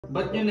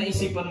Ba't nyo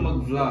naisipan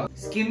mag-vlog?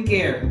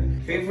 Skincare,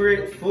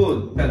 favorite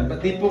food. Ba't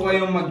di po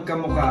kayong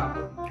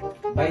magkamuka?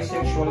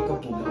 Bisexual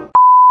ka po ba?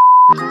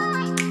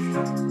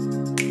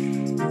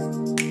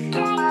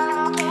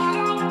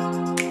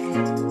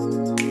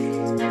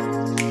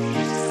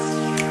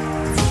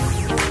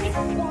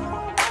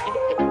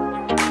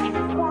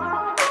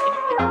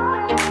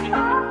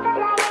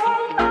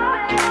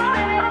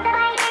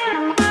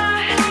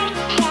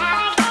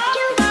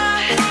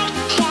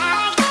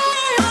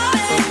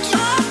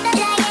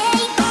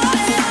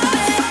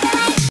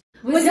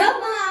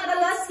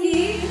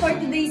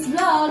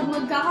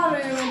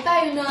 Magkakaroon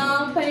tayo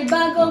ng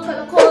panibagong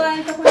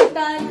kalokohan,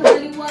 kakulitan,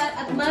 kabaliwan,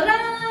 at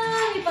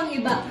marami pang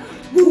iba.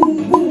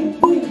 Boom, boom,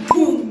 boom,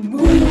 boom,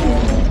 boom!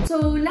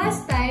 So,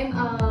 last time,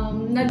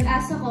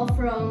 nag-ask ako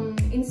from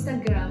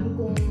Instagram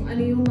kung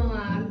ano yung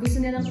mga gusto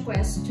nilang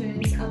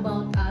questions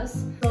about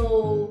us.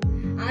 So,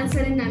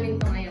 answerin namin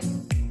ito ngayon.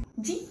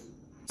 G?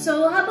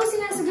 So, habang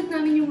sinasagot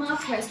namin yung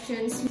mga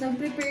questions,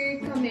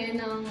 nag-prepare kami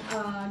ng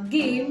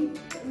game,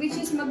 which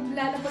is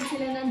maglalapag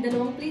sila ng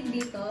dalawang plate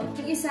dito.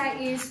 Yung isa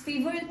is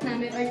favorite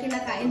namin or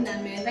kinakain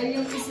namin,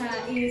 dahil yung isa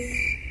is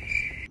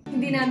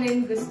hindi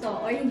namin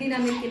gusto or hindi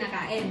namin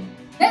kinakain.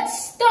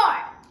 Let's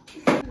start!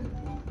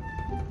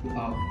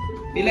 Oh,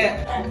 pili!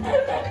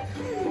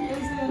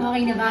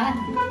 Okay na ba?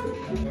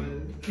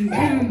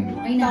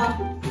 Okay na.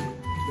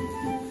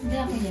 Hindi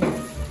ako yan.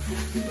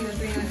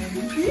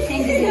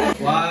 1,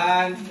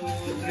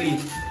 2, 3.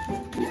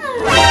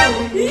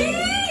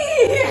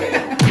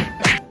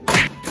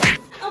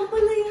 Ang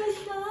palaya,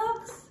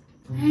 shucks!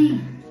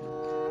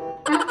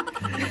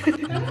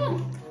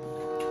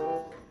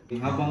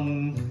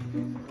 Habang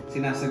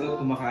sinasagot,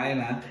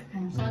 kumakain ha?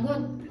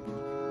 Sagot.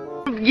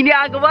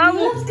 Ginagawa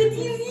mo! Loves ka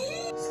TV!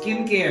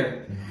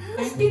 Skincare.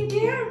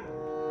 Skincare!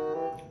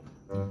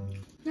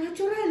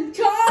 Natural!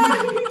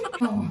 Char!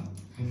 Oo.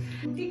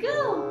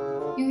 Ikaw!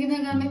 Yung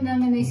ginagamit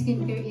namin na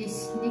skincare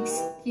is Nick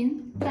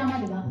Skin. Tama,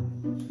 di ba?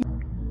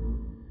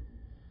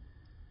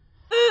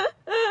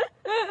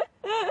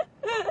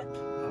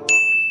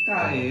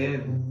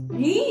 Kain.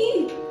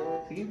 Hey!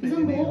 Sige,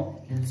 Isang pwede na yun. buo.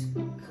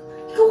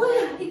 Ikaw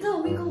kaya! Ikaw!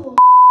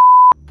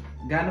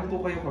 Gaano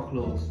po kayo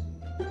ka-close?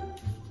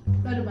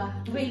 Ano ba?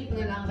 Rate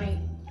na lang,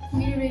 rate.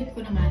 Nire-rate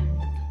ko naman.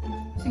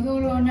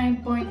 Siguro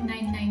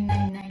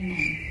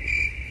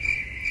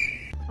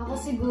 9.99999. Ako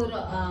siguro,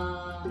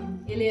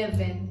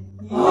 11.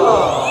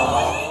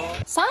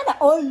 Sana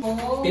all!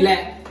 Oh! Pili!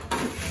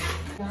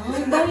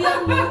 Ang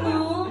bayang mo,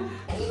 no?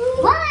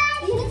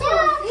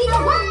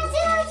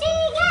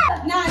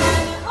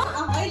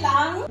 Okay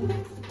lang.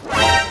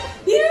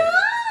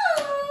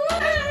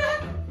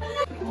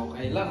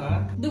 Okay lang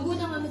ha? Dugo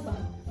ng ano pa?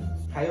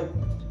 Hayop.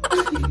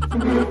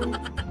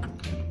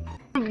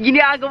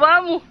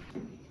 Ginagawa mo!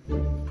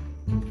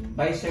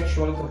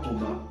 Bisexual ka po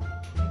ba?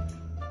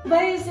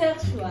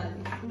 Bisexual.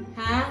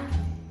 Ha?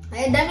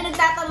 Ay, dami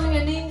nagtatanong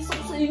yan eh. Gusto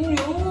ko sa inyo.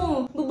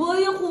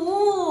 Babae ako.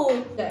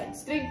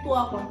 Straight po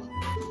ako.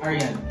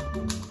 Aryan.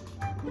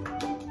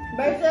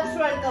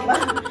 Bisexual ka ba?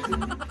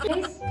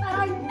 Guys,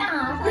 parang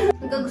na!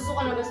 Nagkagusto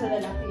ka na ba sa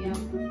lalaki yan?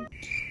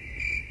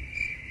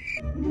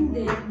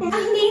 Hindi.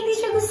 Hindi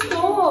siya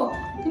gusto.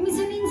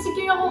 Minsan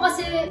insecure ako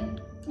kasi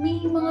may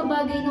mga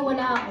bagay na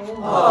wala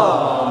ako.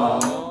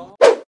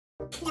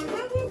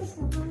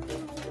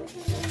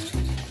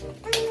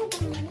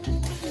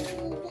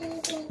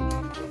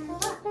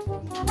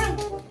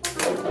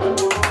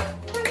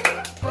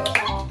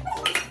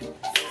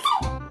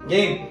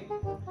 Game!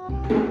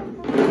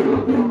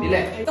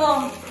 Pili!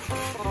 Ito.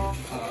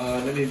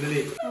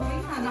 Dali. Okay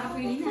na,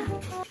 nakapili na.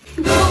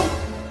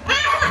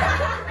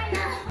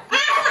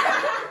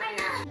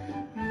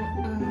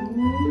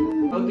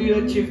 How do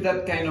you achieve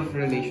that kind of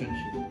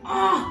relationship?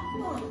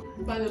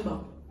 Paano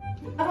ba?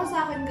 Para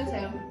sa akin kasi,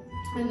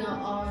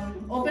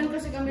 open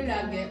kasi kami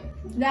lagi.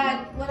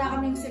 Lahat, wala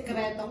kaming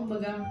sekreto,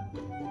 kumbaga.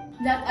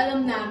 Lahat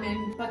alam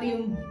namin, pati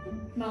yung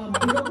mga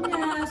bulok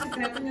niya,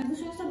 sekreto niya,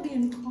 gusto niya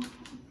sabihin ko.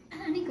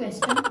 Ano yung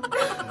question?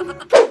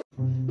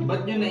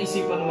 Ba't nyo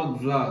naisipan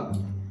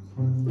mag-vlog?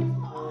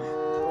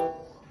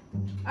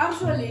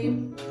 Actually,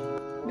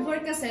 before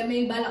kasi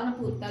may balak na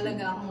po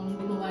talaga akong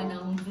gumawa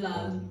ng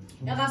vlog.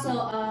 Kaso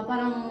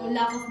parang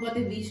lack of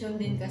motivation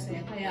din kasi,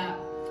 kaya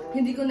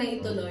hindi ko na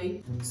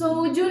ituloy.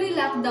 So during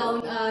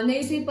lockdown,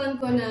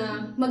 naisipan ko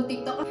na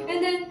mag-TikTok.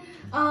 And then,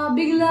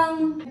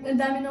 biglang ang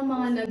dami ng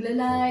mga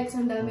nagla-likes,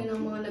 ang dami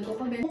ng mga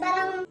nagko-comment.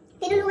 Parang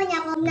tinulungan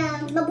niya ako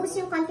na ma-boost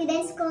yung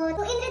confidence ko.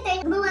 So in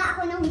return, gumawa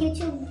ako ng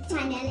YouTube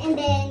channel. And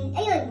then,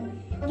 ayun,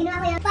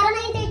 ginawa ko yan para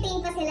ma-entertain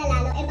pa sila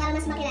lalo and para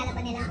mas makilala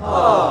pa nila ako.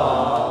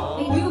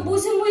 Hindi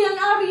ubusin mo yan,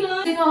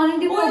 Arian!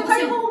 Hindi mo ubusin.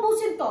 Kaya mo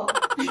ubusin to.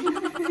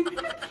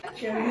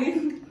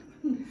 Sharing.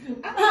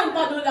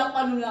 Panulak.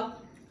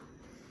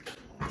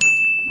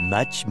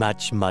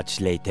 Much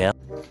later.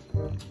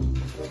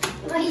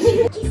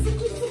 Kiss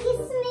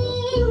me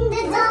in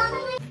the dark.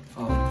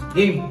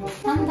 Game!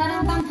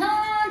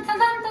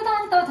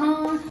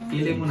 Tan-tan-tan-tan-tan-tan-tan-tan.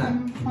 Pili mo na.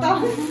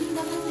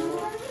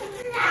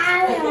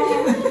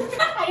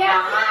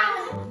 Ayoko!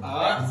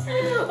 Ah!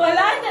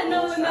 Wala na,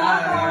 nauna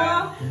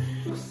ako.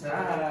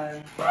 Saan?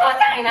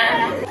 Patay na!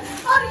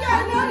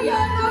 Arian!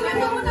 Arian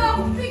na muna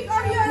ako. Pick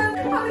Arian!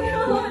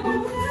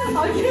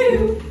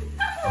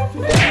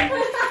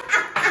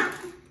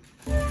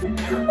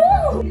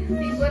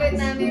 Favorite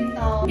namin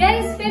to.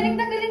 Guys, pwedeng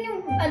tanggalin yung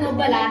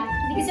balat.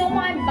 Hindi kasi ako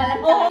makain balat.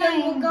 Oo,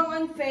 huwag kang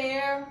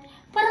unfair.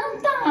 Parang ang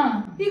tanga.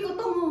 Hindi ko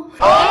tamo.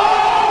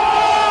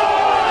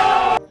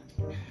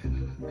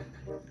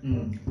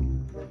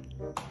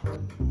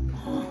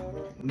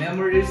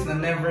 Memories na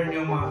never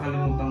nyo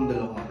makakalimutang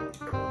dalawa.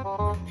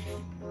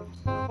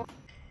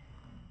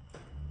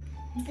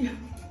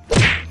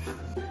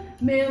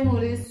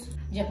 Memories.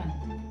 Japan.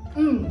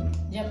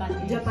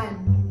 Japan.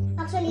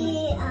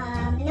 Actually,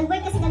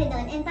 nag-work kasi kami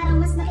doon and parang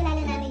mas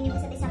nakilala namin yung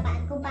isa't isa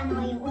kung paano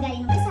yung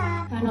ugali ng isa.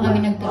 Paano kami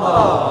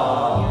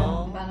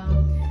nagtravel? Parang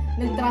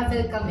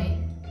nag-travel kami.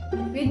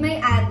 With my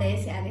ate,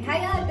 si ate. Hi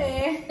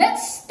ate!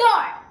 Let's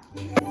start!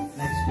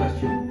 Next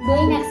question.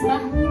 Going next ba?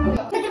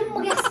 Pwede mo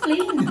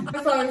mag-explain.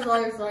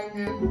 Sorry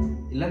na.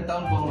 Ilan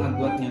taon po ang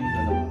agwat niyong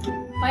dalawa?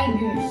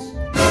 5 years.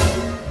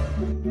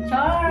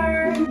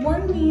 Char! 1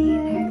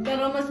 year.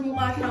 Pero mas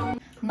mukha siyang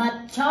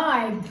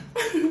Matured.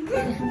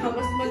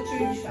 mas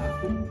matured siya.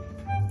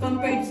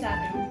 Compared sa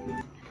akin.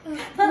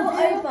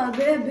 Ay pa,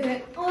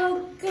 bebe.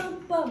 Huwag kang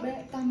pa,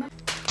 bebe. Tama.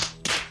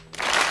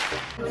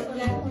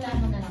 Ulan mo na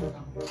lang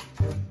ito.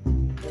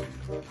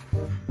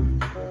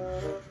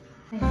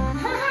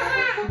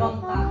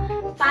 Bangka.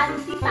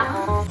 Panty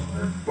tako.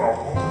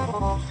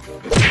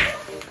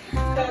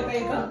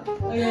 Teka.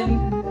 Ayan.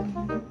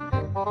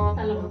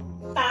 Talaga.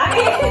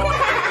 Tayo!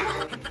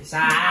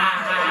 Isa!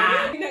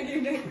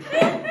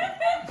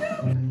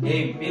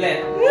 Game,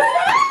 pilit!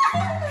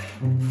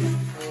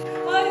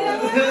 Ayan.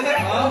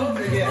 Oh,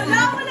 sige.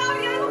 Wala ko na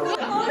yan.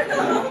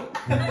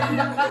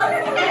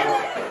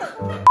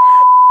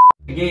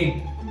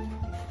 Game.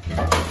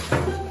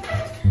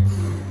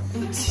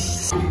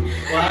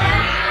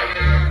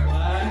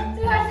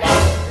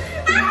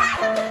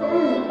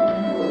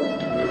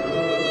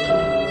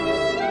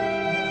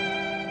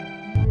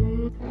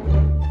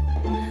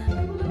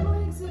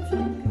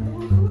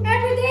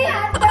 Everyday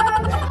hot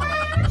dog!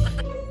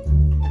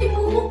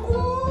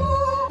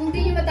 Hindi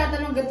nyo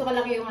matatanong ganito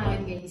kalaki yung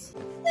akin, guys.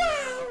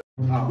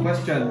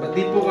 Question. Ba't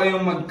di po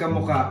kayong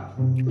magkamuka?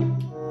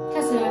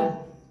 Kasi,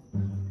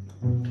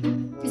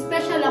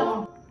 special ako.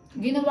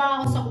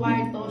 Ginawa ako sa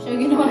kwarto. Siya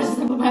ginawa siya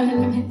sa baba ng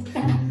lamesa.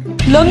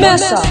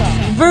 Lamesa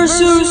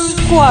versus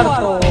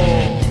kwarto.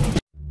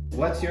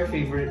 What's your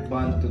favorite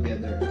bond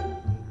together?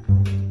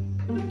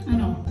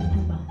 Ano?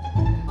 Ano ba?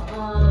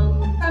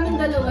 Kaming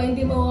dalawa,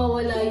 hindi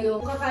mawawala yung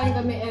kakain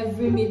kami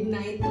every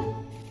midnight.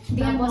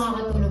 Hindi nga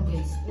makakatulog,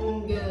 guys.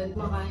 Good.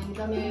 Makain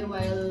kami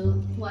while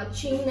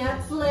watching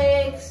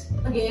Netflix.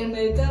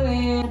 Mag-ML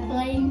kami.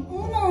 Playing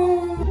Uno.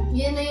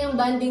 Yan na yung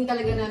banding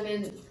talaga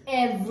namin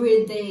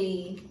every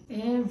day.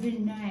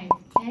 Every night,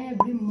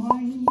 every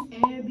morning,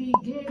 every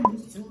game.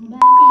 Gusto mo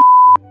ba?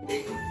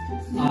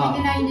 Hindi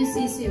kinain yung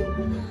sisiw.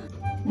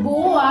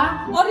 Buo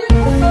ah! Hindi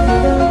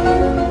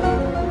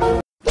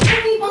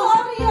ko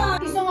Arian!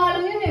 Isa nga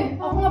lang yun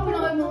eh. Ako nga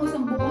pinakain mo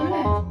isang buo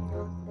eh.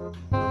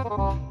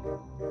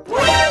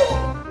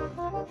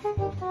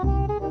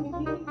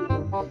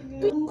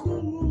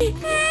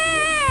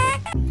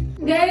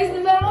 Guys, di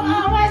ba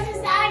makawa siya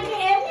sa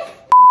akin?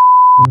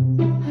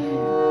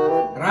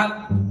 Rap!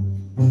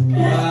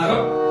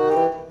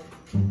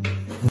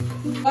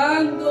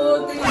 One,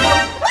 two, three,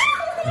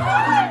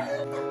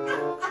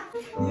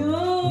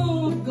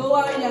 go! Go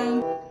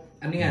Arian!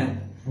 Ano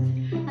yan?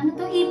 Ano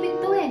to? Ipit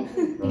to eh.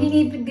 Naging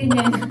ipit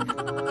ganyan.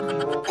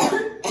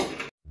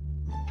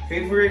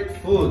 Favorite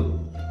food?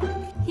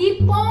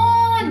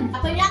 Hipon!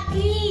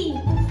 Takoyaki!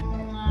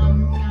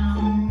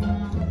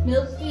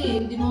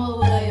 Milky, hindi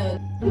mawawala yun.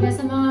 Kaya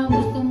sa mga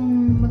gustong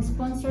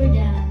mag-sponsor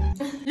dyan.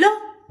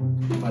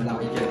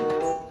 Malaki dyan.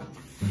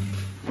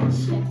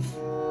 Shit.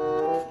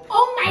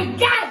 Oh my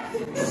God!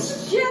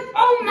 Shit!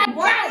 Oh my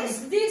What God!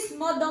 is this,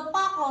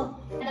 motherfucker?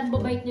 Alam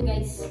babait nyo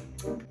guys.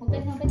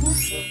 Open na.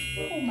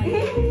 Oh my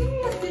God.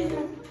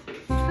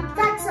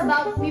 Facts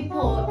about me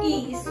po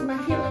is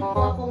mahilig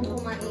po akong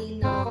kumain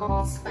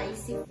ng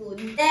spicy food.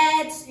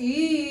 That's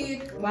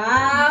it!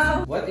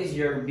 Wow! What is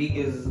your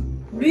biggest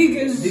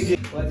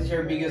What is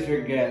your biggest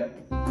regret?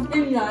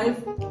 In life,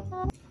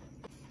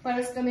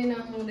 paras kami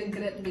ng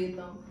regret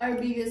dito. Our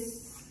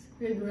biggest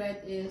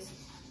regret is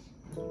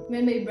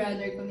when my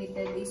brother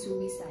committed a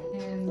suicide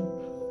and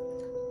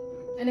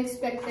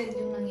unexpected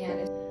yung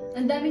nangyari.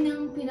 Ang dami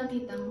nang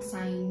pinakitang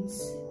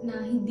signs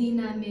na hindi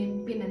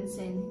namin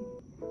pinansin.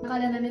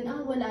 Nakala namin,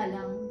 wala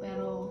lang.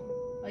 Pero,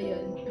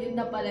 ayun. Yun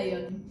na pala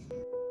yun.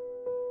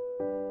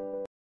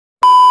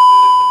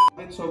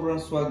 Bakit sobrang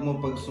swag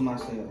mo pag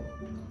sumasayaw?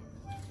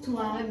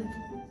 Swag.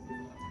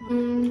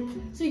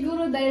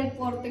 Siguro dahil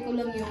forte ko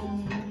lang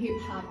yung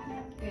hip-hop.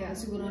 Kaya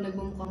siguro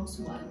nagmumukhang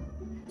swag.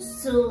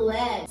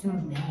 Swag!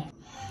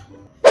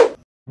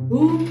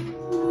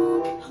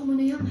 Ako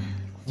muna yun.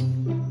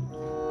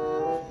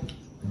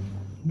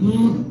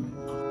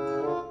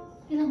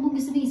 Ilang mo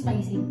gusto niya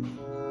spicy?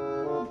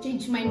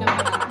 change mind na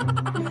paraan.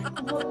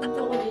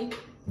 Chocolate.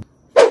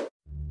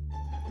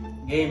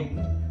 Game.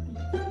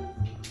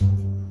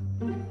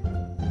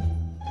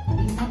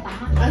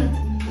 Ay!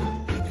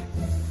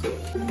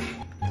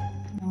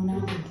 Nauna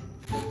ako.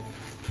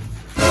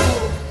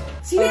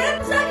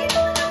 Sinirap sa akin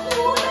naman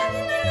ako! Dati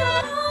na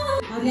yan!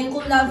 Again,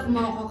 kung love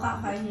mo ako,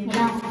 kakainin.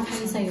 Wala akong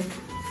kakain sa'yo.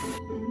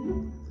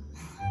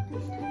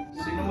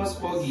 Sino mas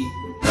pogi?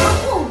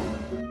 Ako!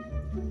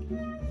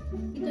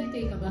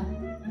 Itoy-toy ka ba?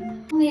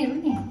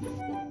 Meron eh.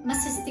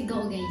 Masastig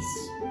ako guys.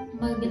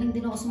 Magaling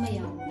din ako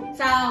sumayaw.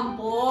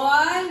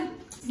 Sampol!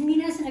 Hindi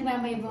na sa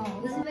nagmamayaw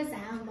ako. Gusto ba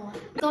sample?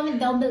 Comment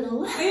down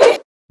below.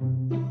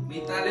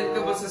 May talent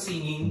ka ba sa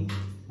singing?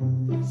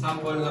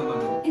 Sample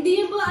naman.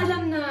 Hindi niyo ba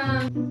alam na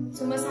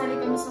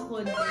sumasali kami sa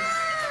contest?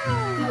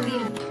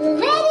 Okay.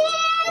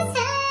 Ladies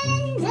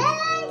and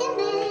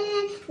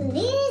gentlemen,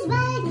 please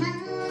welcome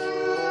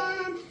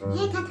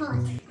Ericka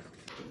Pineda.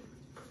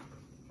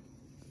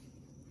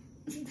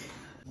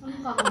 Ano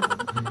ka ko?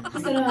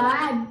 Gusto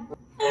naman.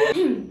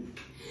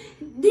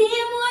 Di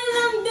mo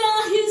alam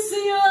dahil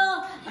sa'yo,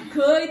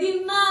 ako'y di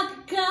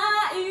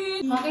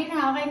makakain. Okay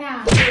na, okay na.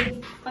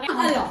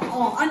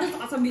 Ano sa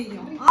kasabihin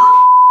nyo?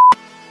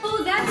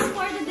 So that's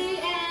for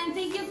today and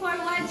thank you for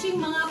watching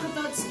mga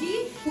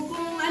Kutotski.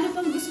 Kung ano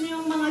pang gusto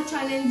nyo yung mga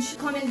challenge,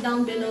 comment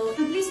down below.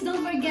 And please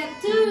don't forget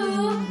to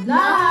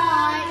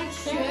like,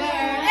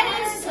 share,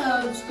 and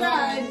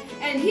subscribe.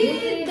 And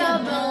hit the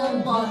bell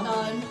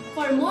button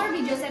for more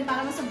videos and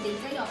para mas update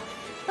kayo.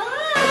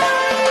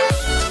 Bye!